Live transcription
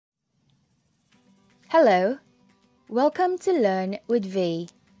Hello, welcome to Learn with V.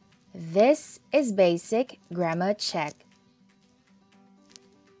 This is Basic Grammar Check.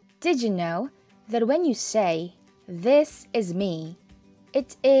 Did you know that when you say, "This is me,"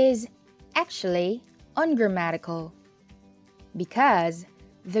 it is actually ungrammatical? Because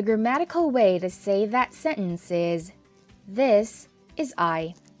the grammatical way to say that sentence is, "This is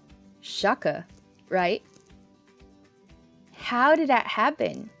I." Shocker, right? How did that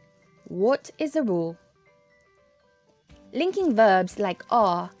happen? What is the rule? Linking verbs like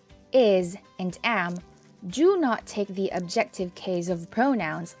are, is, and am do not take the objective case of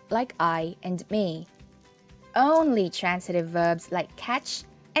pronouns like I and me. Only transitive verbs like catch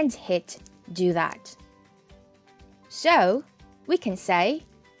and hit do that. So, we can say,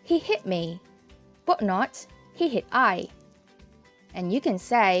 "He hit me," but not, "He hit I." And you can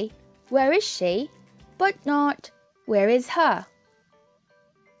say, "Where is she?" but not, "Where is her?"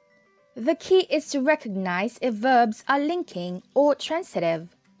 The key is to recognize if verbs are linking or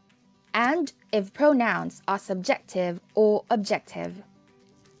transitive, and if pronouns are subjective or objective.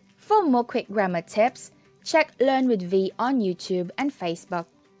 For more quick grammar tips, check Learn with V on YouTube and Facebook.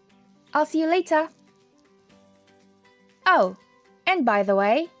 I'll see you later. Oh, and by the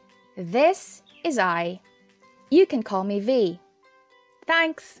way, this is I. You can call me V.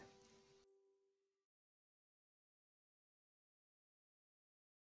 Thanks.